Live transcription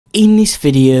In this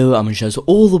video, I'm going to show us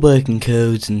all the working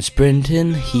codes in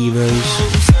Sprinting Heroes.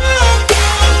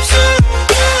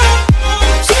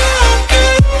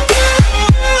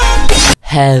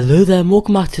 Hello there and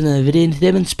welcome back to another video. Today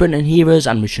I'm in Sprinting Heroes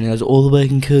and I'm showing you guys all the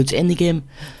working codes in the game.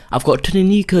 I've got a ton of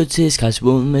new codes here, guys, so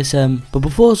won't miss them. But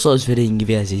before I start this video and give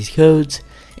you guys these codes,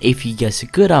 if you guys are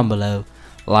good down below,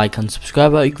 like and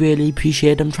subscribe, I really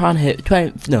appreciate it. I'm trying to hit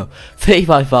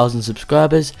 35,000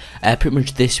 subscribers pretty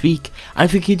much this week, and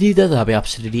if we could do that, that'd be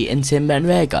absolutely insane and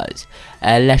rare, guys.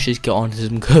 Let's just get on to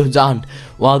some codes. And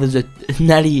while there's a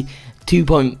nearly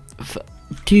 2.4k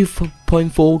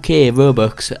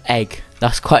Robux egg,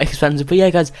 that's quite expensive, but yeah,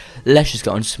 guys, let's just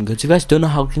get on to some codes. If you guys don't know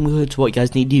how to claim codes, what you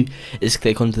guys need to do is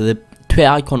click onto the Twitter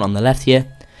icon on the left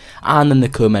here, and then the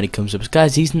code menu comes up. So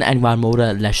guys, these in the any random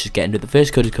order. Let's just get into the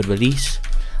first code. Is code release,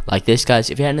 like this,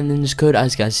 guys. If you're entering in this code,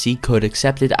 as you guys see, code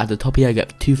accepted. At the top here, I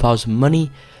get 2,000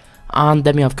 money, and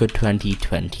then we have code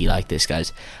 2020, like this,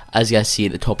 guys. As you guys see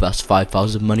at the top, that's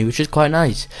 5,000 money, which is quite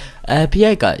nice. But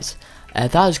yeah, guys,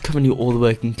 that is currently all the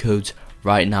working codes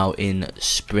right now in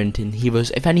Sprinting Heroes.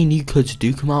 If any new codes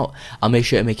do come out, I'll make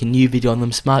sure to make a new video on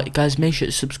them. Smart guys, make sure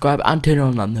to subscribe and turn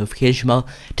on that notification bell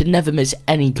to never miss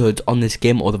any codes on this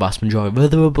game or the vast majority of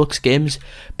other Roblox games.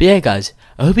 But yeah, guys,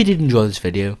 I hope you did enjoy this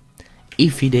video.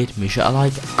 If you did, make sure to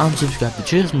like and subscribe to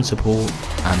show some support,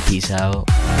 and peace out.